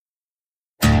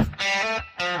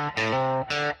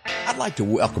I'd like to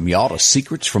welcome y'all to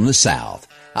Secrets from the South.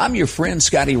 I'm your friend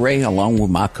Scotty Ray along with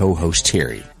my co-host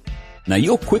Terry. Now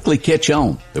you'll quickly catch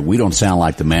on that we don't sound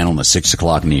like the man on the 6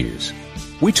 o'clock news.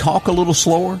 We talk a little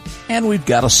slower and we've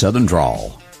got a southern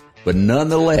drawl. But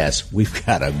nonetheless, we've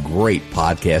got a great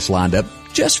podcast lined up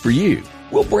just for you.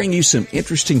 We'll bring you some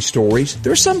interesting stories.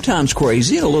 They're sometimes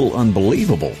crazy and a little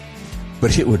unbelievable,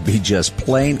 but it would be just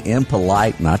plain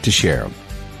impolite not to share them.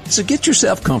 So get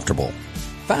yourself comfortable.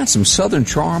 Find some southern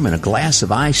charm in a glass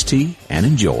of iced tea and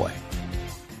enjoy.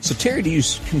 So Terry, do you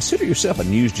consider yourself a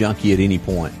news junkie at any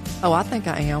point? Oh, I think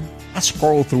I am. I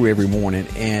scroll through every morning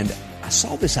and I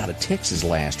saw this out of Texas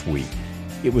last week.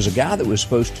 It was a guy that was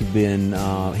supposed to have been,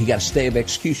 he got a stay of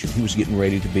execution. He was getting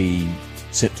ready to be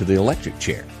sent to the electric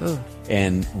chair. Ooh.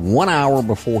 And 1 hour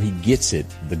before he gets it,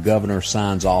 the governor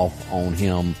signs off on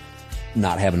him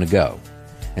not having to go.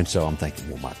 And so I'm thinking,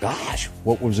 well, my gosh,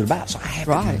 what was it about? So I had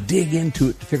to dig into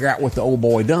it to figure out what the old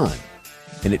boy done.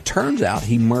 And it turns out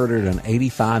he murdered an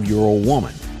 85-year-old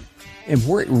woman. And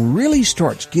where it really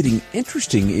starts getting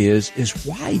interesting is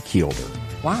why he killed her.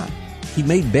 Why? He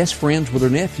made best friends with her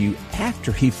nephew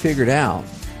after he figured out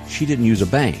she didn't use a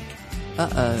bank.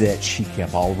 Uh-oh. That she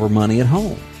kept all of her money at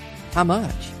home. How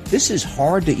much? This is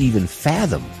hard to even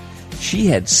fathom. She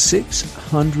had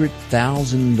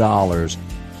 $600,000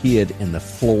 hid in the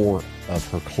floor of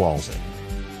her closet.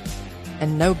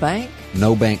 And no bank?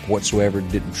 No bank whatsoever.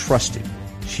 Didn't trust him.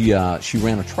 She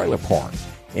ran a trailer park,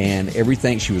 and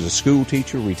everything. She was a school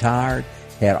teacher, retired,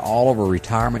 had all of her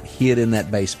retirement hid in that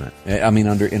basement. In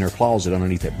her closet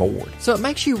underneath that board. So it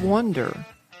makes you wonder,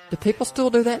 do people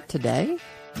still do that today?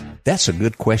 That's a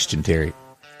good question, Terry.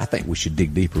 I think we should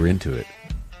dig deeper into it.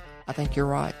 I think you're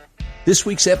right. This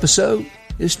week's episode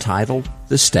is titled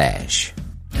The Stash.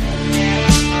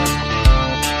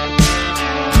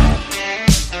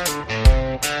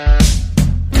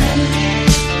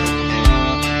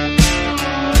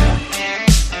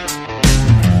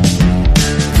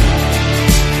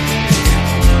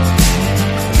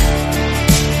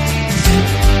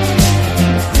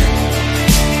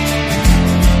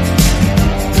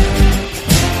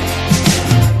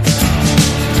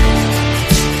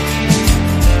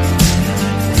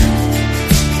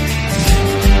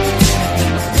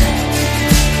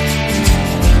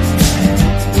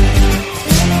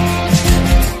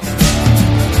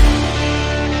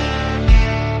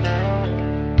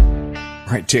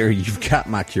 All right, Terry, you've got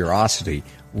my curiosity.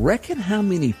 Reckon how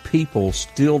many people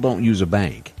still don't use a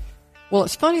bank? Well,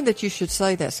 it's funny that you should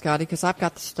say that, Scotty, because I've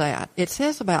got the stat. It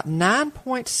says about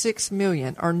 9.6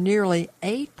 million, or nearly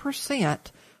 8%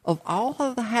 of all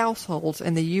of the households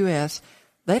in the U.S.,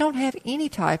 they don't have any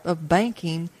type of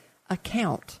banking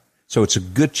account. So it's a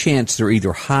good chance they're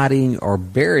either hiding or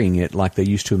burying it like they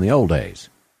used to in the old days.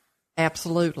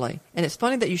 Absolutely. And it's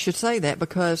funny that you should say that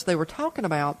because they were talking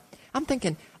about, I'm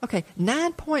thinking, okay,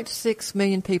 9.6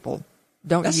 million people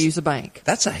don't use a bank.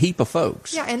 That's a heap of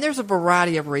folks. Yeah, and there's a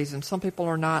variety of reasons. Some people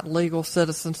are not legal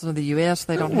citizens of the U.S.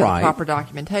 They don't have proper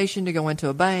documentation to go into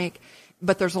a bank.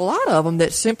 But there's a lot of them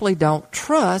that simply don't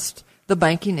trust the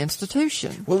banking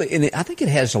institution. Well, and I think it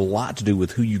has a lot to do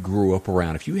with who you grew up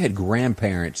around. If you had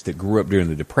grandparents that grew up during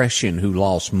the Depression who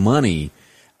lost money,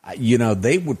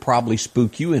 they would probably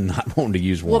spook you in not wanting to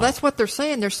use one. Well, that's what they're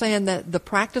saying. They're saying that the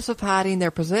practice of hiding their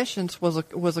possessions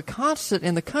was a constant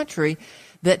in the country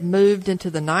that moved into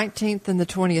the 19th and the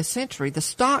 20th century. The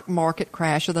stock market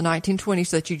crash of the 1920s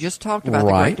that you just talked about,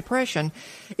 the Great Depression,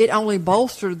 it only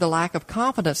bolstered the lack of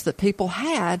confidence that people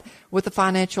had with the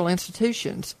financial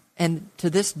institutions. And to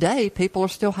this day, people are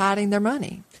still hiding their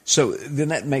money. So then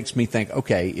that makes me think,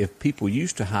 okay, if people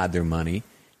used to hide their money,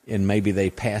 and maybe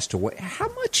they passed away, how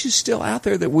much is still out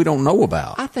there that we don't know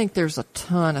about? I think there's a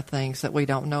ton of things that we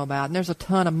don't know about, and there's a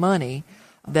ton of money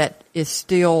that is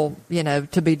still,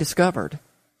 to be discovered.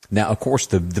 Now, of course,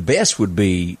 the best would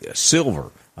be silver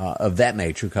of that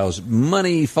nature, because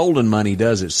folding money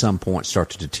does at some point start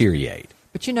to deteriorate.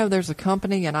 But there's a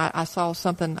company, and I saw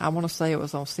something, I want to say it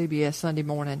was on CBS Sunday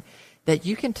Morning, that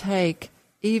you can take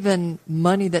even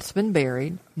money that's been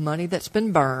buried, money that's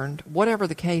been burned, whatever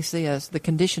the case is, the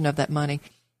condition of that money.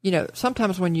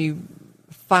 Sometimes when you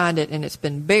find it and it's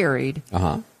been buried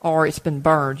or it's been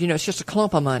burned, it's just a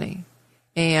clump of money.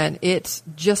 And it's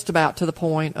just about to the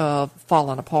point of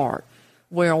falling apart.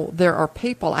 Well, there are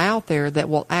people out there that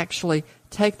will actually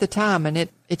take the time, and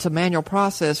it's a manual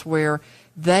process where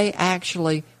they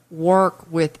actually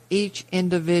work with each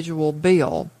individual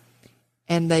bill,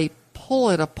 and they pull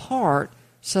it apart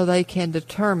so they can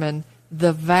determine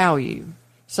the value.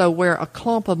 So where a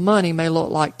clump of money may look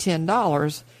like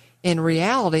 $10, in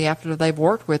reality, after they've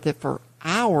worked with it for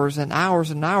hours and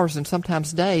hours and hours and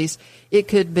sometimes days, it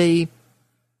could be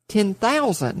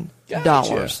 $10,000.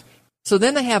 Gotcha. So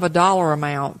then they have a dollar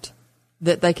amount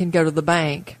that they can go to the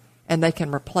bank and they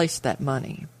can replace that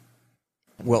money.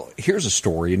 Well, here's a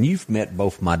story, and you've met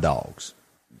both my dogs.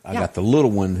 I got the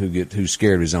little one who's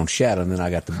scared of his own shadow, and then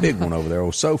I got the big one over there,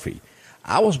 old Sophie.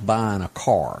 I was buying a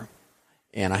car,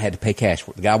 and I had to pay cash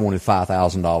for it. The guy wanted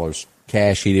 $5,000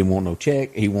 cash. He didn't want no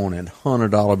check. He wanted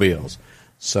 $100 bills.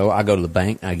 So I go to the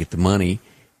bank, and I get the money,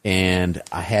 and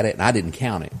I had it, and I didn't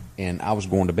count it. And I was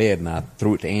going to bed, and I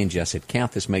threw it to Angie. I said,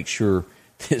 count this, make sure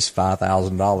this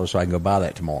 $5,000 so I can go buy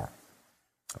that tomorrow.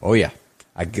 Oh, yeah.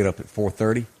 I get up at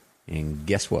 4:30, and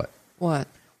guess what? What?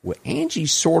 Well, Angie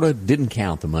sort of didn't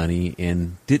count the money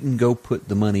and didn't go put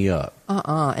the money up.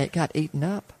 It got eaten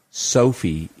up.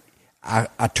 Sophie, I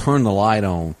turned the light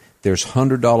on. There's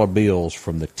 $100 bills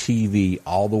from the TV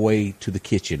all the way to the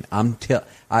kitchen.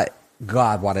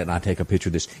 God, why didn't I take a picture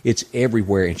of this? It's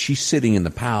everywhere, and she's sitting in the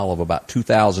pile of about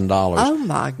 $2,000. Oh,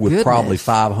 my with goodness. probably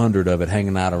 500 of it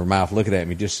hanging out of her mouth, looking at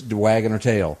me, just wagging her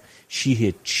tail. She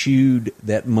had chewed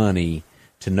that money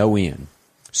to no end.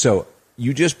 So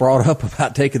you just brought up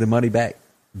about taking the money back.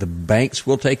 The banks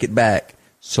will take it back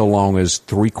so long as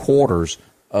 3/4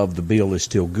 of the bill is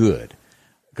still good.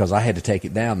 Because I had to take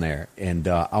it down there, and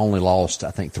I only lost,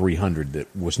 I think, 300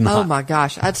 that was not. Oh, my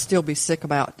gosh. I'd still be sick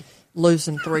about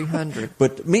losing 300.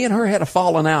 But me and her had a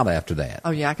falling out after that.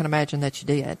 Oh, yeah, I can imagine that you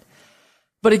did.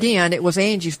 But again, it was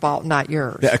Angie's fault, not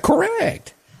yours.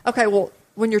 Correct. Okay, well,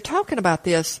 when you're talking about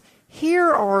this, here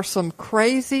are some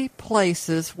crazy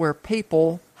places where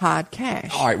people hide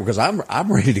cash. All right, because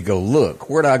I'm ready to go look.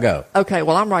 Where'd I go? Okay,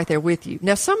 well, I'm right there with you.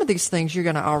 Now, some of these things you're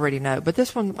going to already know, but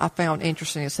this one I found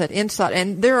interesting. It said inside,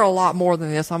 and there are a lot more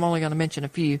than this. I'm only going to mention a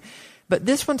few. But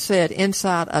this one said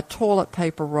inside a toilet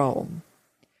paper roll.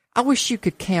 I wish you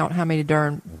could count how many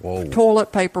darn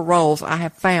toilet paper rolls I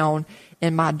have found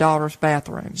in my daughter's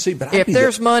bathroom. See, but if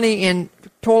there's money in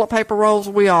toilet paper rolls,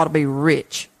 we ought to be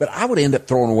rich. But I would end up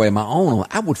throwing away my own.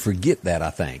 I would forget that,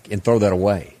 I think, and throw that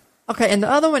away. Okay, and the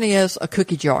other one is a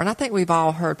cookie jar. And I think we've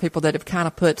all heard people that have kind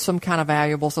of put some kind of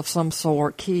valuables of some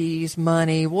sort, keys,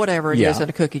 money, whatever it is in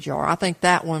a cookie jar. I think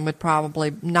that one would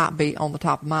probably not be on the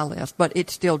top of my list, but it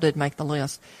still did make the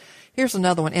list. Here's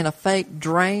another one, in a fake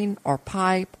drain or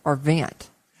pipe or vent.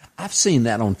 I've seen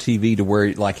that on TV to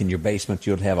where, like in your basement,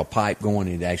 you'd have a pipe going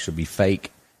and it'd actually be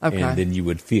fake. Okay. And then you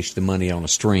would fish the money on a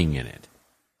string in it.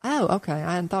 Oh, okay.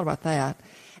 I hadn't thought about that.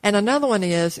 And another one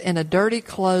is in a dirty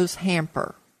clothes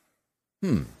hamper.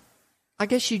 I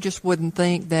guess you just wouldn't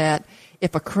think that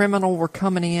if a criminal were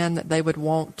coming in that they would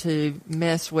want to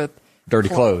mess with dirty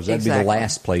clothes. That'd Exactly. be the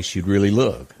last place you'd really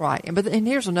look. Right. And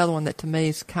here's another one that to me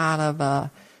is kind of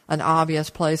an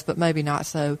obvious place, but maybe not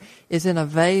so, is in a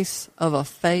vase of a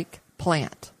fake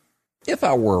plant. If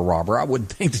I were a robber, I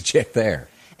wouldn't think to check there.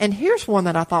 And here's one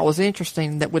that I thought was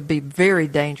interesting that would be very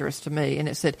dangerous to me, and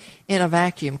it said in a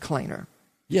vacuum cleaner.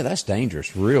 Yeah, that's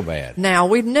dangerous, real bad. Now,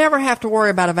 we'd never have to worry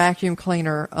about a vacuum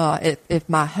cleaner if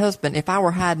I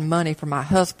were hiding money from my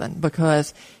husband,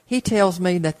 because he tells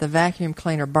me that the vacuum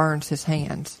cleaner burns his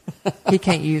hands. He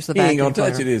can't use the He ain't vacuum gonna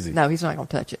cleaner. touch it, is he? No, he's not going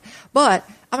to touch it. But,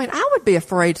 I mean, I would be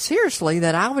afraid, seriously,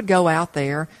 that I would go out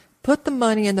there, put the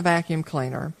money in the vacuum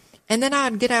cleaner, and then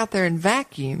I'd get out there and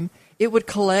vacuum. It would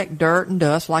collect dirt and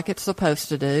dust like it's supposed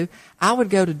to do. I would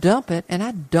go to dump it, and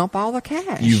I'd dump all the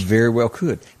cash. You very well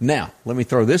could. Now, let me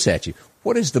throw this at you.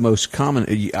 What is the most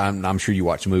common, I'm sure you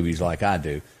watch movies like I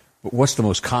do, but what's the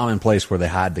most common place where they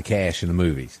hide the cash in the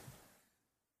movies?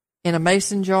 In a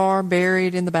mason jar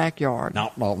buried in the backyard.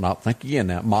 No. Think again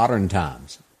now. Modern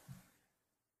times.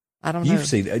 I don't know. You've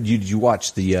seen, did you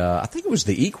watch I think it was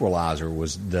The Equalizer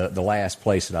was the last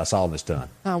place that I saw this done.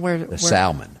 Where?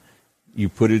 Salmon. You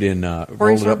put it in, roll it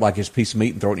Freezer? up like it's a piece of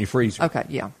meat and throw it in your freezer. Okay,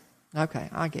 yeah. Okay,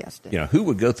 I guessed it. You know, who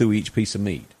would go through each piece of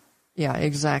meat? Yeah,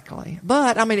 exactly.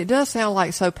 But, I mean, it does sound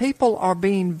like, so people are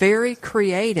being very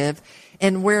creative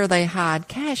in where they hide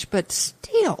cash, but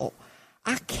still,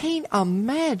 I can't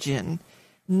imagine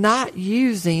not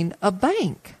using a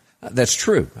bank. That's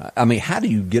true. I mean, how do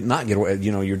you not get away,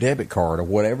 your debit card or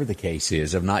whatever the case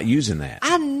is of not using that?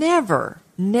 I never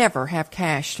have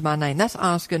cash to my name. That's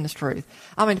honest goodness truth.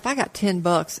 I mean, if I got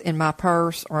 $10 in my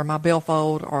purse or in my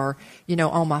billfold or,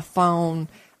 on my phone,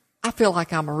 I feel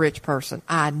like I'm a rich person.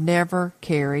 I never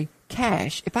carry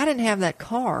cash. If I didn't have that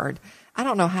card, I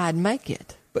don't know how I'd make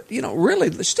it. But, really,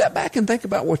 let's step back and think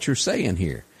about what you're saying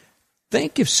here.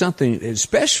 Think if something,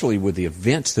 especially with the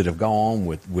events that have gone on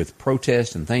with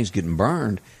protests and things getting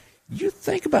burned, You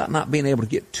think about not being able to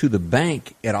get to the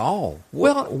bank at all.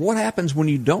 What happens when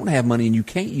you don't have money and you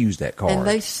can't use that card? And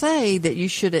they say that you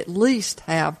should at least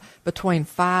have between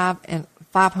 $500 and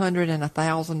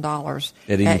 $1,000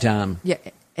 at any time. Yeah,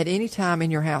 at any time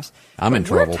in your house. I'm in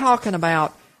trouble. We're talking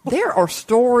about there are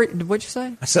stories. What'd you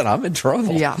say? I said I'm in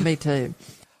trouble. Yeah, me too.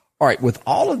 All right, with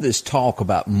all of this talk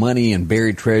about money and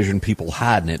buried treasure and people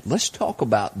hiding it, let's talk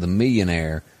about the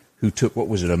millionaire who took, what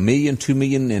was it, $1 million, $2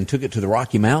 million, and took it to the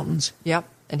Rocky Mountains? Yep,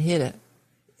 and hid it.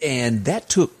 And that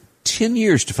took 10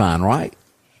 years to find, right?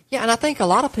 Yeah, and I think a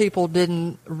lot of people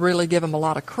didn't really give him a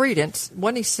lot of credence.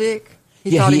 Wasn't he sick?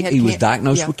 He was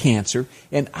diagnosed with cancer,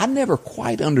 and I never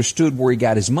quite understood where he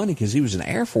got his money because he was an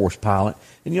Air Force pilot.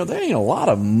 And, there ain't a lot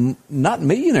of not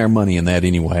millionaire money in that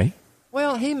anyway.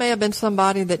 Well, he may have been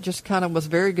somebody that just kind of was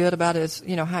very good about his,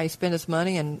 how he spent his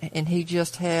money, and he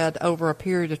just had, over a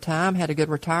period of time, had a good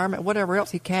retirement. Whatever else,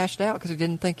 he cashed out because he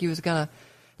didn't think he was going to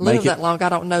live that long. I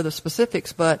don't know the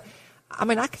specifics, but,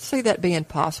 I could see that being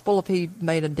possible if he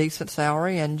made a decent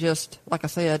salary and just, like I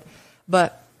said.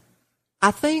 But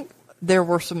I think there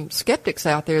were some skeptics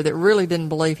out there that really didn't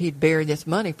believe he'd buried this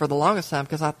money for the longest time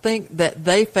because I think that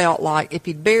they felt like if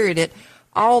he'd buried it,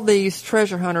 all these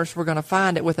treasure hunters were going to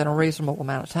find it within a reasonable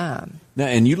amount of time. Now,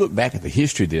 and you look back at the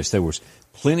history of this, there was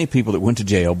plenty of people that went to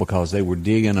jail because they were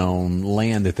digging on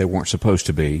land that they weren't supposed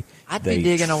to be. I'd be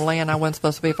digging on land I wasn't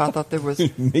supposed to be if I thought there was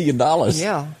 $1 million.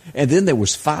 Yeah. And then there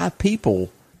was 5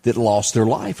 people that lost their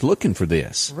life looking for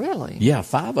this. Really? Yeah,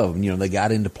 5 of them. They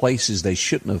got into places they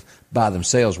shouldn't have by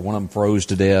themselves. One of them froze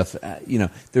to death.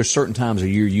 There's certain times a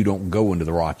year you don't go into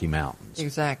the Rocky Mountains.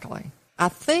 Exactly. I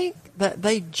think that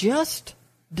they just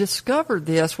discovered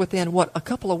this within, a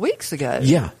couple of weeks ago.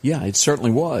 Yeah, it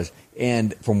certainly was.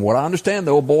 And from what I understand,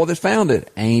 the old boy that found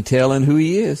it ain't telling who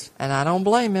he is. And I don't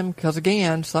blame him because,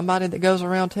 again, somebody that goes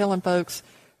around telling folks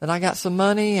that I got some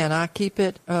money and I keep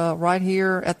it right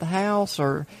here at the house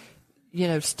or,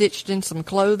 stitched in some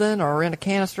clothing or in a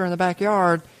canister in the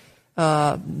backyard,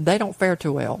 they don't fare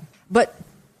too well. But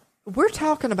we're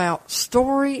talking about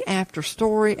story after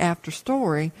story after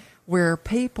story where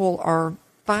people are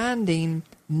finding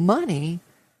money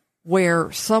where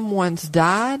someone's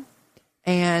died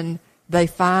and they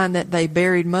find that they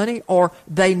buried money or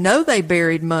they know they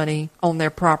buried money on their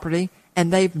property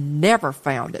and they've never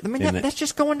found it. That's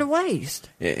just going to waste.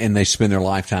 And they spend their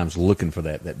lifetimes looking for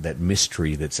that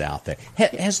mystery that's out there.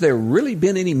 Has there really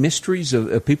been any mysteries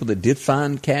of people that did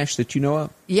find cash that you know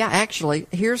of? Yeah, actually,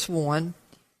 here's one.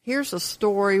 Here's a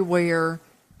story where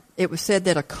it was said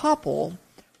that a couple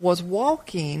was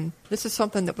walking. This is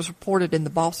something that was reported in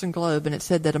the Boston Globe, and it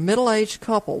said that a middle-aged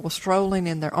couple was strolling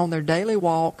on their daily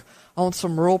walk on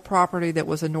some rural property that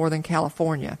was in Northern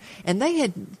California. And they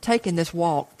had taken this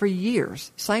walk for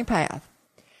years, same path.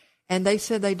 And they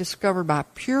said they discovered by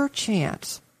pure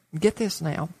chance, get this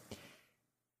now,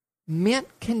 mint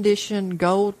condition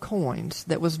gold coins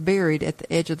that was buried at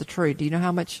the edge of the tree. Do you know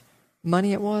how much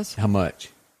money it was? How much?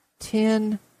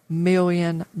 $10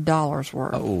 million worth.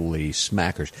 Holy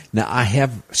smackers. Now, I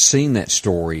have seen that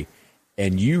story,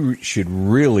 and you should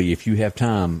really, if you have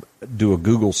time, do a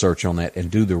Google search on that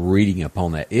and do the reading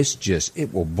upon that.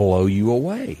 It will blow you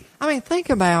away. Think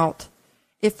about,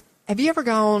 have you ever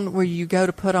gone where you go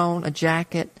to put on a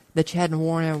jacket that you hadn't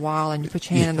worn in a while and you put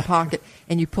your hand in the pocket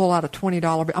and you pull out a $20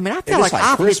 bill? I feel like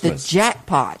I've hit the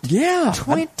jackpot. Yeah.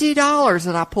 $20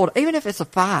 that I pulled, even if it's a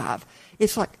 5.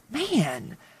 It's like,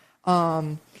 man.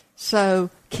 So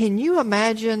can you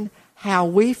imagine how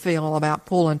we feel about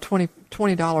pulling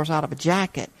 $20 out of a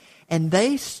jacket? And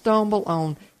they stumble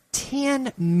on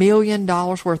 $10 million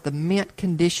worth of mint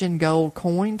condition gold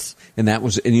coins. And that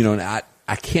was,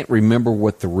 I can't remember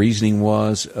what the reasoning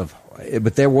was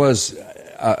but there was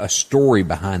a story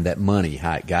behind that money,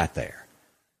 how it got there.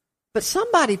 But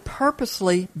somebody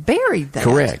purposely buried that.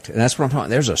 Correct. And that's what I'm talking about.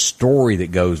 There's a story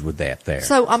that goes with that there.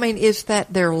 So, is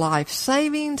that their life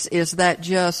savings? Is that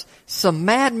just some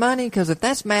mad money? Because if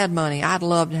that's mad money, I'd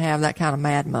love to have that kind of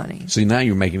mad money. See, now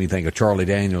you're making me think of Charlie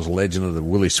Daniels' Legend of the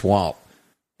Willie Swamp.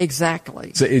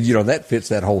 Exactly. So, that fits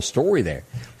that whole story there,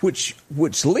 which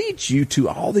leads you to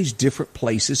all these different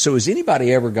places. So has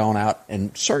anybody ever gone out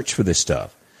and searched for this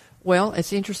stuff? Well,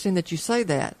 it's interesting that you say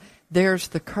that. There's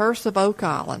the Curse of Oak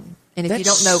Island. And if you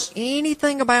don't know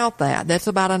anything about that, that's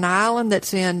about an island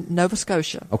that's in Nova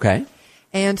Scotia. Okay.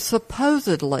 And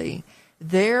supposedly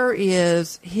there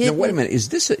is hidden... Now, wait a minute. Is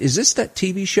this that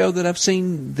TV show that I've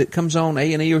seen that comes on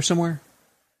A&E or somewhere?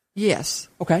 Yes.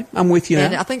 Okay. I'm with you now.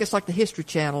 And I think it's like the History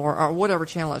Channel or whatever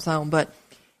channel it's on. But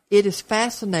it is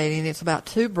fascinating. It's about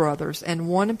 2 brothers, and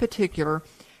one in particular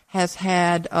has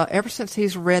had, ever since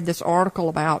he's read this article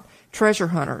about treasure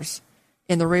hunters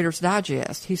in the Reader's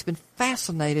Digest. He's been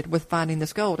fascinated with finding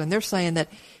this gold. And they're saying that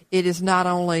it is not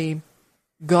only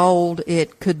gold,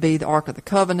 it could be the Ark of the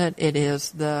Covenant. It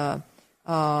is the,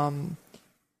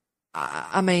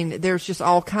 there's just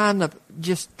all kind of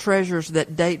just treasures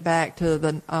that date back to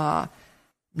the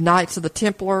Knights of the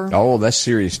Templar. Oh, that's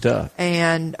serious stuff.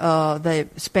 And the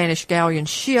Spanish galleon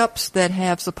ships that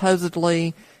have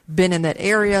supposedly been in that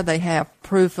area. They have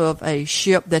proof of a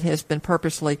ship that has been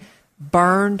purposely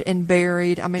burned and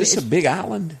buried. I mean, it's a big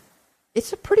island.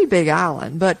 It's a pretty big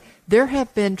island, but there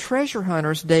have been treasure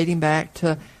hunters dating back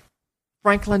to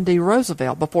Franklin D.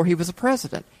 Roosevelt before he was a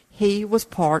president. He was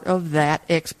part of that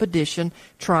expedition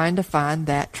trying to find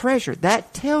that treasure.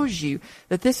 That tells you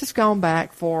that this has gone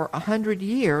back for 100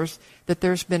 years, that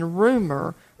there's been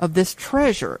rumor of this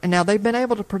treasure. And now they've been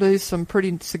able to produce some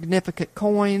pretty significant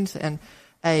coins and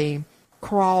a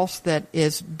cross that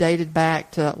is dated back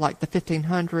to like the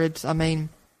 1500s. I mean,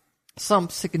 some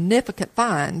significant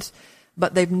finds,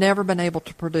 but they've never been able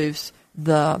to produce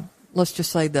the, let's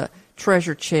just say, the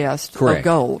treasure chest Correct. of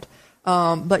gold.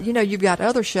 But, you've got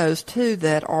other shows, too,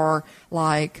 that are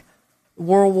like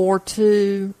World War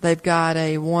II. They've got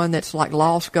one that's like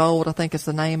Lost Gold, I think is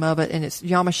the name of it, and it's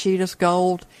Yamashita's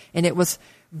gold. And it was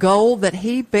gold that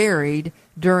he buried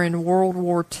during World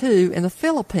War II in the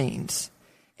Philippines.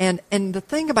 And the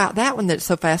thing about that one that's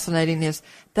so fascinating is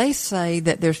they say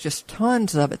that there's just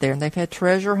tons of it there, and they've had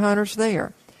treasure hunters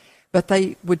there. But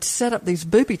they would set up these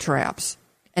booby traps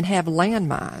and have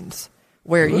landmines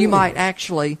where you might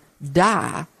actually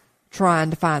die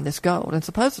trying to find this gold. And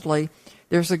supposedly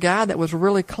there's a guy that was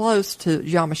really close to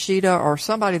Yamashita, or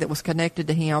somebody that was connected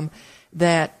to him,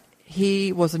 that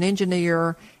he was an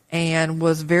engineer and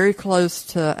was very close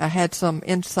to, had some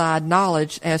inside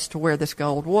knowledge as to where this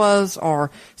gold was,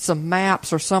 or some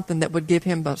maps or something that would give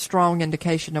him a strong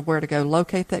indication of where to go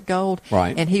locate that gold.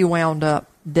 Right. And he wound up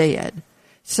dead.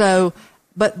 So,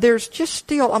 but there's just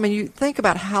still, you think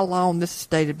about how long this is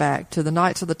dated back to the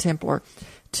Knights of the Templar,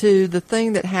 to the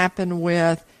thing that happened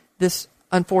with this,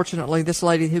 unfortunately, this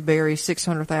lady who buries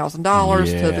 $600,000,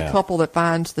 to the couple that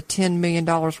finds the $10 million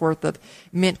worth of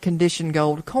mint condition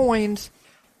gold coins,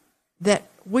 that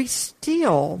we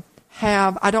still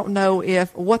have, I don't know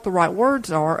what the right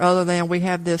words are, other than we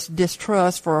have this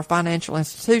distrust for a financial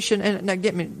institution. And now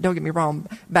don't get me wrong,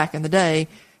 back in the day,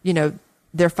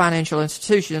 their financial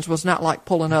institutions was not like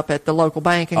pulling up at the local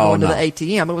bank and going to the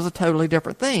ATM. It was a totally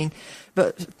different thing.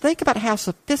 But think about how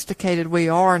sophisticated we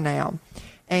are now.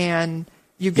 And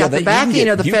you've got the backing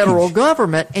of the federal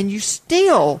government, and you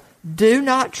still do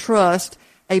not trust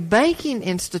a banking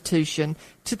institution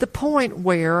to the point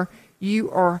where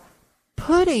you are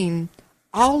putting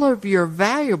all of your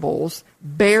valuables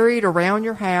buried around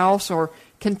your house or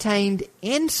contained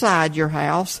inside your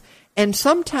house. And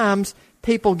sometimes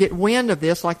people get wind of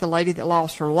this, like the lady that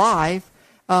lost her life,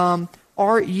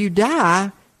 or you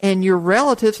die and your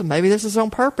relatives, and maybe this is on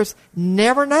purpose,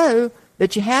 never know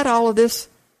that you had all of this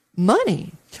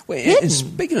money. Well, and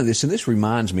speaking of this, and this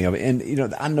reminds me of it,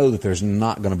 and I know that there's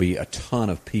not going to be a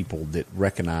ton of people that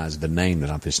recognize the name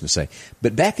that I'm fixing to say,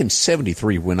 but back in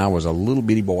 '73, when I was a little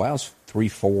bitty boy, I was 3,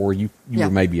 4. You were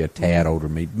maybe a tad older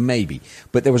than me, maybe,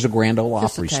 but there was a Grand Ole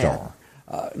Opry star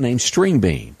named String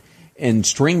Bean. And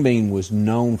String Bean was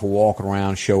known for walking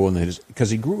around showing that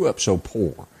because he grew up so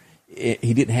poor,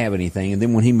 he didn't have anything. And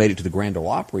then when he made it to the Grand Ole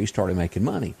Opry, he started making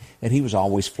money. And he was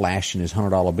always flashing his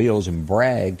 $100 bills and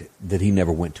bragged that he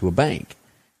never went to a bank,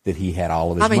 that he had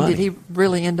all of his money. Did he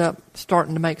really end up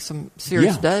starting to make some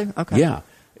serious dough? Okay. Yeah.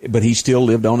 But he still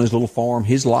lived on his little farm.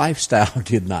 His lifestyle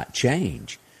did not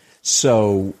change.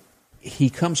 So he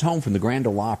comes home from the Grand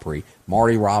Ole Opry.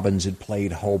 Marty Robbins had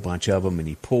played a whole bunch of them, and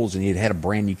he pulls, and he had a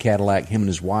brand new Cadillac. Him and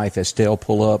his wife, Estelle,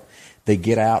 pull up. They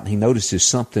get out, and he notices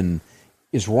something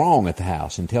is wrong at the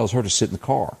house and tells her to sit in the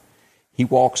car. He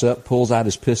walks up, pulls out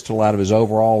his pistol out of his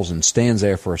overalls, and stands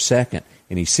there for a second,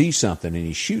 and he sees something, and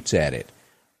he shoots at it.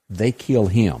 They kill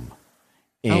him.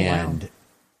 And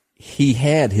he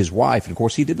had his wife, and of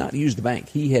course he did not use the bank.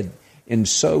 He had, and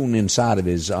sewn inside of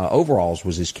his overalls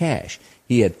was his cash.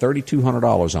 He had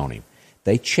 $3,200 on him.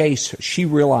 They chase, she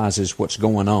realizes what's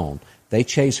going on. They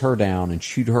chase her down and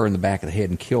shoot her in the back of the head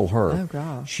and kill her. Oh,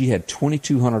 gosh. She had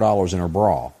 $2,200 in her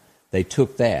bra. They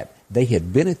took that. They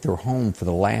had been at their home for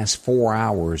the last 4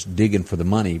 hours digging for the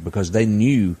money because they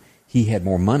knew he had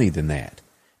more money than that.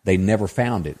 They never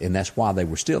found it, and that's why they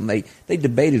were still. And they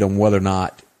debated on whether or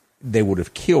not they would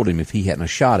have killed him if he hadn't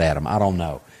shot at him. I don't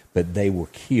know, but they were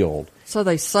killed. So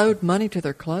they sewed money to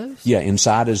their clothes? Yeah,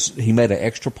 inside he made an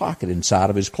extra pocket inside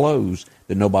of his clothes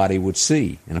that nobody would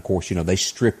see. And of course, they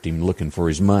stripped him looking for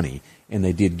his money, and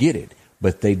they did get it,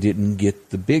 but they didn't get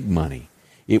the big money.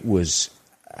 It was,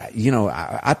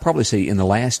 I'd probably say in the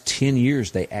last 10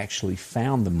 years, they actually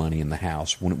found the money in the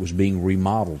house when it was being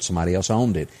remodeled. Somebody else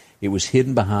owned it. It was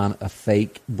hidden behind a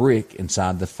fake brick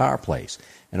inside the fireplace.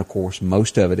 And, of course,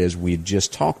 most of it, as we had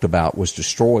just talked about, was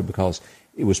destroyed because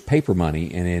it was paper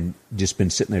money and had just been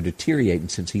sitting there deteriorating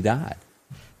since he died.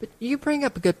 But you bring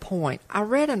up a good point. I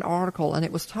read an article, and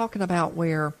it was talking about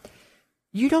where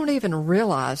you don't even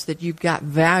realize that you've got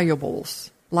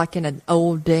valuables, like in an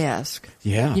old desk,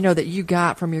 that you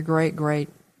got from your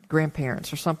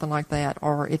great-great-grandparents or something like that,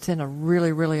 or it's in a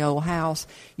really, really old house.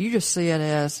 You just see it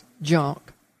as junk.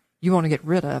 You want to get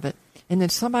rid of it. And then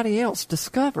somebody else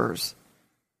discovers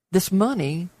this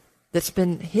money that's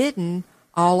been hidden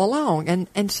all along.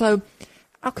 And so,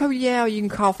 okay, yeah, you can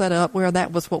cough that up where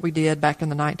that was what we did back in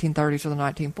the 1930s or the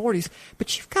 1940s,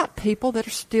 but you've got people that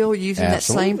are still using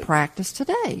Absolutely. that same practice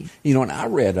today. And I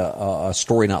read a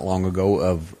story not long ago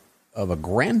of a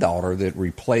granddaughter that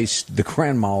replaced the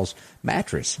grandma's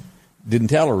mattress. Didn't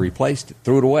tell her, replaced it,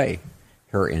 threw it away.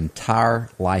 Her entire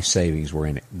life savings were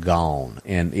in it, gone.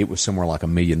 And it was somewhere like $1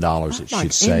 million that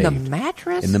she'd saved. In the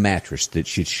mattress? In the mattress that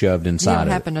she'd shoved inside you don't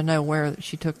of happen to know where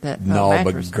she took that No,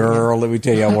 mattress. but girl, let me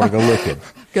tell you, I want to go looking.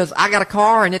 Because I got a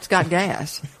car and it's got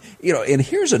gas. And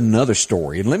here's another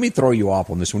story, and let me throw you off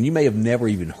on this one. You may have never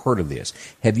even heard of this.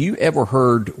 Have you ever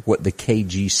heard what the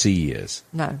KGC is?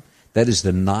 No. That is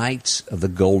the Knights of the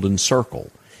Golden Circle.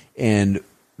 And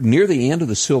near the end of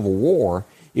the Civil War,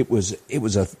 it was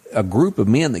a group of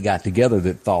men that got together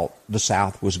that thought the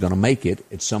South was going to make it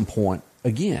at some point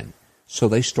again. So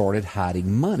they started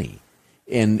hiding money.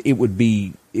 And it was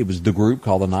the group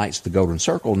called the Knights of the Golden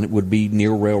Circle, and it would be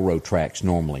near railroad tracks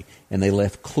normally. And they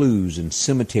left clues in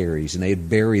cemeteries, and they'd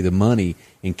bury the money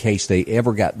in case they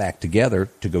ever got back together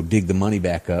to go dig the money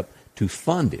back up to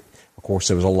fund it. Of course,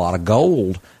 there was a lot of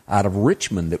gold out of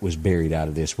Richmond that was buried out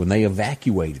of this when they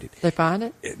evacuated it. They find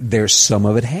it? There's some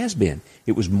of it has been.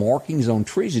 It was markings on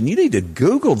trees. And you need to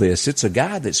Google this. It's a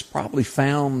guy that's probably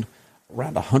found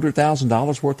around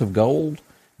 $100,000 worth of gold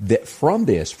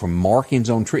from markings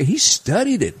on trees. He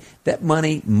studied it. That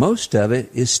money, most of it,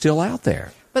 is still out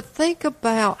there. But think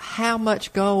about how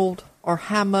much gold or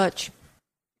how much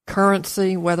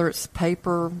currency, whether it's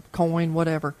paper, coin,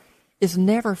 whatever, is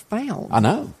never found. I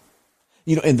know.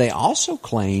 And they also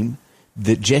claim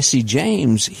that Jesse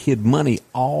James hid money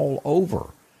all over,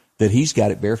 that he's got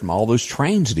it buried from all those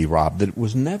trains that he robbed, that it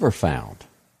was never found.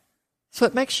 So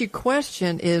it makes you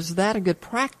question, is that a good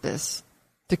practice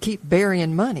to keep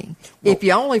burying money? Well, if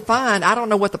you only find, I don't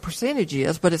know what the percentage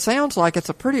is, but it sounds like it's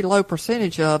a pretty low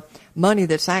percentage of money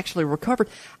that's actually recovered.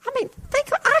 I mean,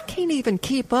 I can't even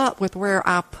keep up with where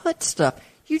I put stuff.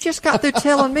 You just got through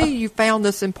telling me you found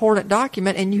this important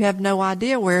document and you have no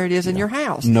idea where it is in your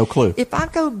house. No clue. If I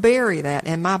go bury that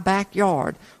in my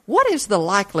backyard, what is the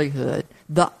likelihood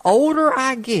the older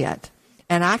I get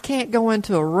and I can't go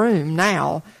into a room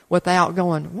now without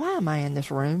going, why am I in this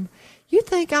room? You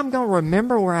think I'm going to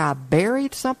remember where I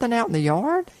buried something out in the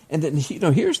yard? And then,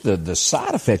 here's the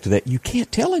side effect of that. You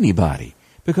can't tell anybody,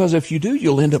 because if you do,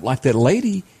 you'll end up like that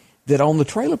lady that owned the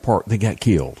trailer park that got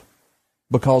killed.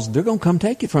 Because they're going to come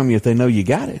take it from you if they know you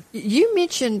got it. You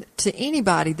mentioned to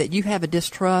anybody that you have a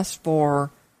distrust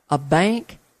for a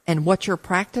bank and what your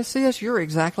practice is. You're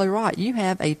exactly right. You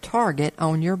have a target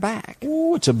on your back.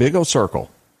 Oh, it's a big old circle.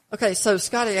 Okay, so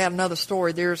Scotty, I had another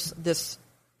story. There's this,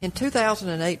 in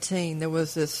 2018, there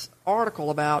was this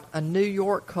article about a New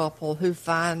York couple who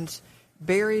finds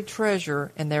buried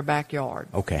treasure in their backyard.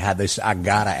 Okay, I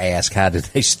got to ask, how did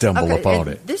they stumble upon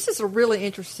it? This is a really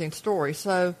interesting story.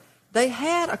 So they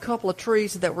had a couple of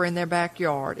trees that were in their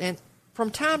backyard, and from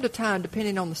time to time,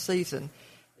 depending on the season,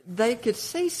 they could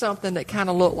see something that kind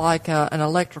of looked like an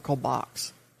electrical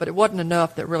box, but it wasn't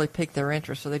enough that really piqued their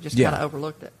interest, so they just kind of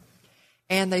overlooked it.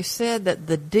 And they said that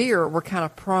the deer were kind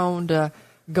of prone to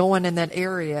going in that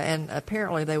area, and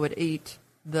apparently they would eat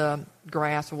the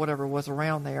grass or whatever was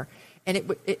around there, and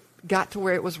it got to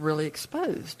where it was really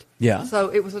exposed. Yeah. So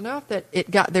it was enough that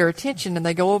it got their attention, and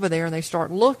they go over there and they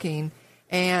start looking.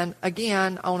 And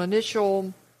again, on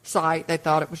initial sight, they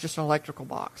thought it was just an electrical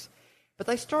box. But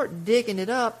they start digging it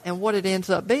up, and what it ends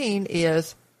up being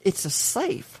is it's a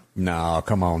safe. No,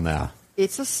 come on now.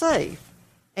 It's a safe.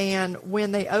 And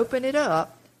when they open it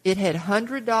up, it had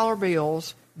 $100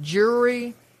 bills,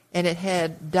 jewelry, and it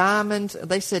had diamonds.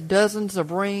 They said dozens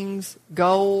of rings,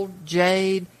 gold,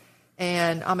 jade.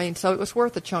 And, so it was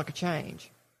worth a chunk of change.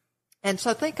 And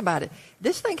so think about it.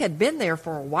 This thing had been there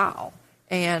for a while.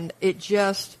 And it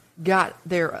just got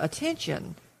their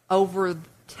attention over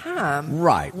time.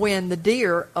 Right. When the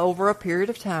deer, over a period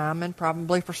of time, and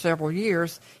probably for several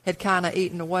years, had kind of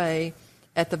eaten away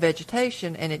at the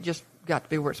vegetation, and it just got to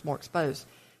be where it's more exposed.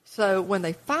 So when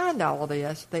they find all of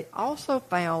this, they also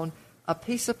found a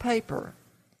piece of paper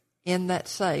in that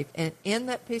safe, and in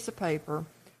that piece of paper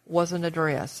was an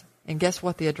address. And guess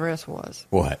what the address was?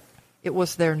 What? It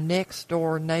was their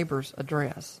next-door neighbor's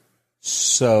address.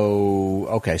 So,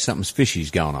 okay, something's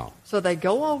fishy's going on. So they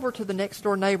go over to the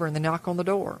next-door neighbor, and they knock on the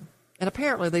door. And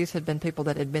apparently these had been people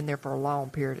that had been there for a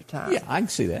long period of time. Yeah, I can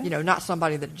see that. You know, not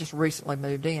somebody that just recently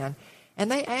moved in.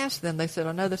 And they asked them, they said,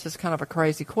 I know this is kind of a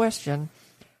crazy question,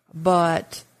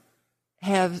 but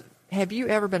have you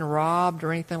ever been robbed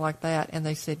or anything like that? And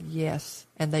they said yes.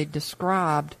 And they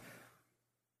described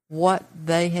what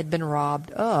they had been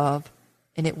robbed of,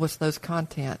 and it was those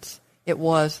contents. It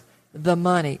was the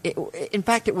money. In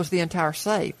fact, it was the entire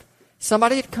safe.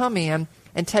 Somebody had come in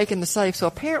and taken the safe. So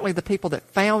apparently the people that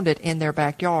found it in their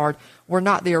backyard were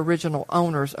not the original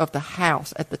owners of the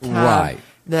house at the time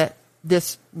that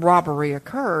this robbery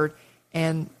occurred,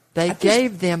 and they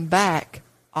gave them back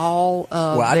all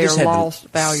of their lost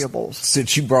valuables.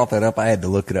 Since you brought that up, I had to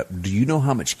look it up. Do you know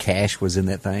how much cash was in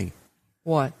that thing?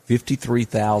 What?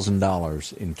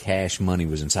 $53,000 in cash money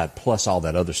was inside, plus all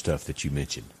that other stuff that you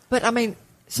mentioned. But, I mean,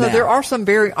 so now, there are some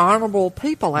very honorable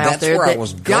people out there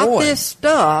that got this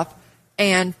stuff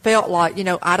and felt like, you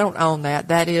know, I don't own that.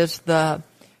 That is the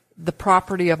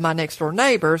property of my next-door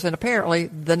neighbors, and apparently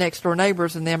the next-door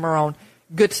neighbors and them are on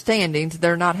good standings.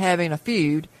 They're not having a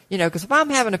feud, you know, because if I'm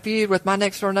having a feud with my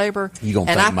next-door neighbor and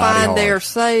I find they're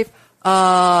safe,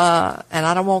 and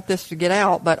I don't want this to get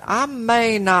out, but I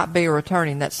may not be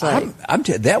returning that safe.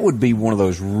 That would be one of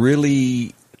those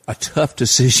really a tough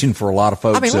decision for a lot of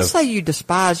folks. I mean, let's say you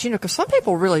despise, you know, because some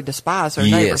people really despise their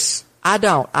neighbors. I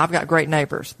don't. I've got great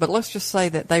neighbors. But let's just say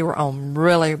that they were on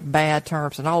really bad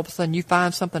terms, and all of a sudden you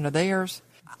find something of theirs.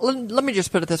 Let me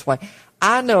just put it this way.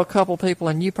 I know a couple people,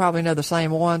 and you probably know the same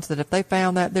ones, that if they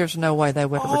found that, there's no way they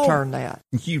would return that.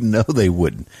 You know they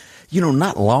wouldn't. You know,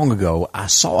 not long ago, I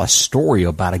saw a story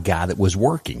about a guy that was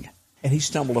working, and he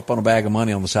stumbled up on a bag of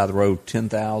money on the side of the road, $10,000,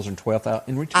 $12,000,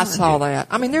 and returned I saw that.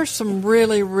 I mean, there's some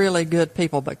really, really good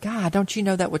people, but God, don't you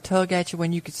know that would tug at you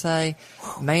when you could say,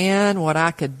 man, what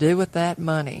I could do with that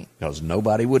money. Because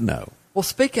nobody would know. Well,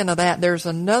 speaking of that, there's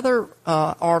another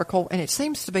article, and it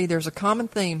seems to be there's a common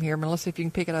theme here. I mean, let's see if you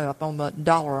can pick it up on the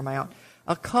dollar amount.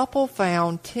 A couple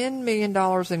found $10 million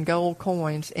in gold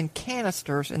coins in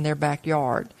canisters in their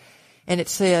backyard. And it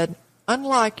said,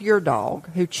 unlike your dog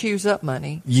who chews up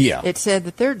money, it said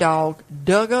that their dog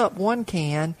dug up one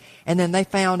can, and then they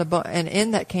found and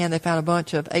in that can they found a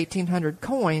bunch of 1,800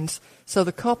 coins. So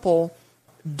the couple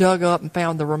dug up and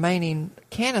found the remaining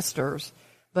canisters,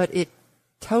 but it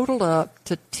totaled up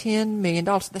to $10 million.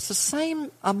 That's the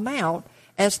same amount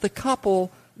as the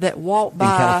couple that walked by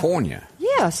in California.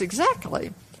 Yes,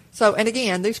 exactly. So, and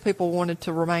again, these people wanted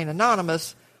to remain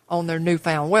anonymous on their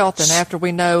newfound wealth. And after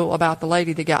we know about the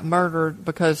lady that got murdered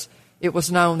because it was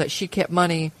known that she kept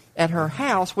money at her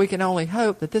house, we can only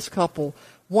hope that this couple,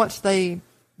 once they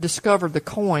discovered the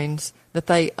coins, that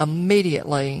they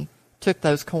immediately took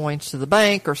those coins to the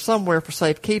bank or somewhere for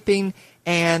safekeeping.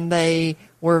 And they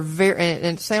were and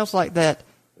it sounds like that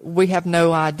we have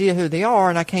no idea who they are,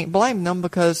 and I can't blame them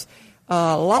because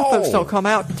a lot of folks don't come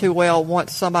out too well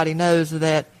once somebody knows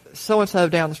that so-and-so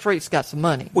down the street's got some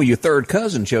money. Well, your third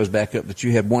cousin shows back up that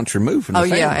you had once removed from the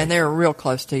family. Oh, yeah, and they're real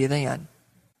close to you then.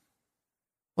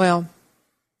 Well,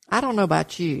 I don't know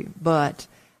about you, but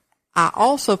I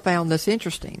also found this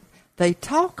interesting. They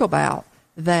talk about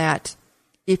that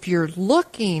if you're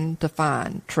looking to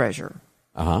find treasure,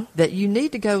 that you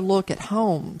need to go look at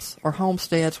homes or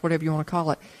homesteads, whatever you want to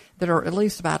call it, that are at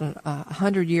least about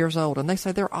 100 years old. And they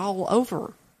say they're all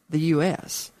over the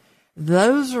U.S.,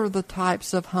 Those are the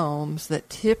types of homes that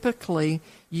typically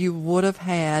you would have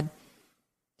had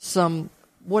some,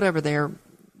 whatever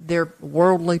their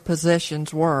worldly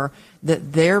possessions were,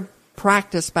 that their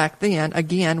practice back then,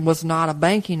 again, was not a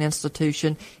banking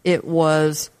institution. It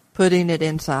was putting it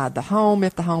inside the home,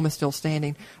 if the home is still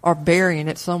standing, or burying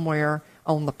it somewhere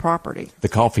on the property. The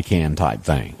coffee can type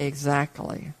thing.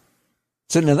 Exactly.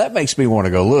 So now that makes me want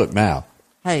to go look now.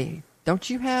 Hey, don't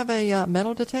you have a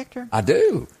metal detector? I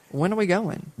do. When are we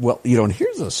going? Well, you know, and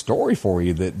here's a story for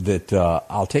you that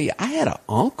I'll tell you. I had an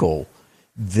uncle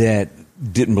that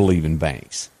didn't believe in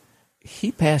banks.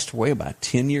 He passed away about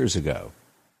 10 years ago.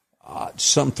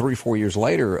 Some 3-4 years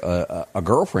later, a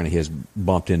girlfriend of his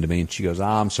bumped into me, and she goes,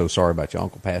 I'm so sorry about your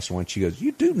uncle passing away. And she goes,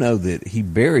 you do know that he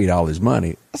buried all his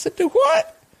money? I said, do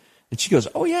what? And she goes,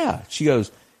 oh, yeah. She goes,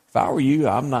 if I were you,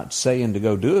 I'm not saying to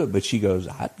go do it, but she goes,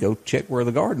 I'd go check where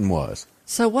the garden was.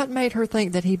 So what made her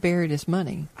think that he buried his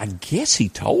money? I guess he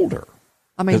told her.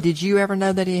 I mean, did you ever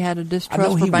know that he had a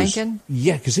distrust for banking?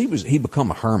 Because he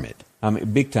become a hermit. I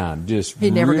mean, big time.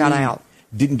 He never got out.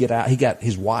 Didn't get out.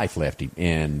 His wife left him,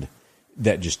 and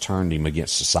that just turned him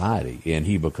against society, and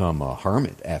he become a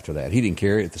hermit after that. He didn't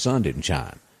care if the sun didn't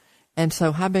shine. And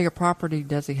so how big a property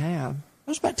does he have?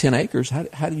 It's about 10 acres.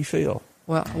 How do you feel?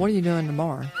 Well, what are you doing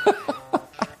tomorrow?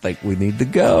 I think we need to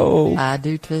go. I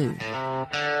do too.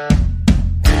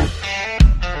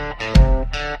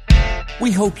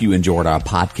 We hope you enjoyed our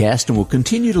podcast and will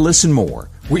continue to listen more.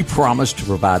 We promise to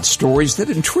provide stories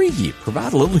that intrigue you,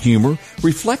 provide a little humor,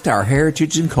 reflect our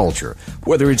heritage and culture,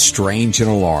 whether it's strange and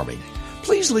alarming.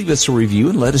 Please leave us a review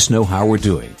and let us know how we're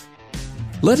doing.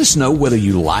 Let us know whether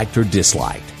you liked or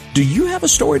disliked. Do you have a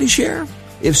story to share?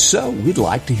 If so, we'd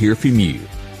like to hear from you.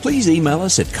 Please email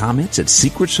us at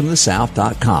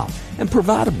comments@secretsfromthesouth.com and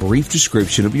provide a brief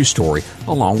description of your story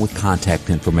along with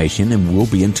contact information, and we'll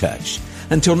be in touch.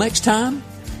 Until next time,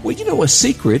 well, a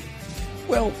secret,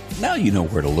 well, now you know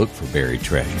where to look for buried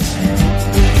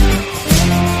treasure.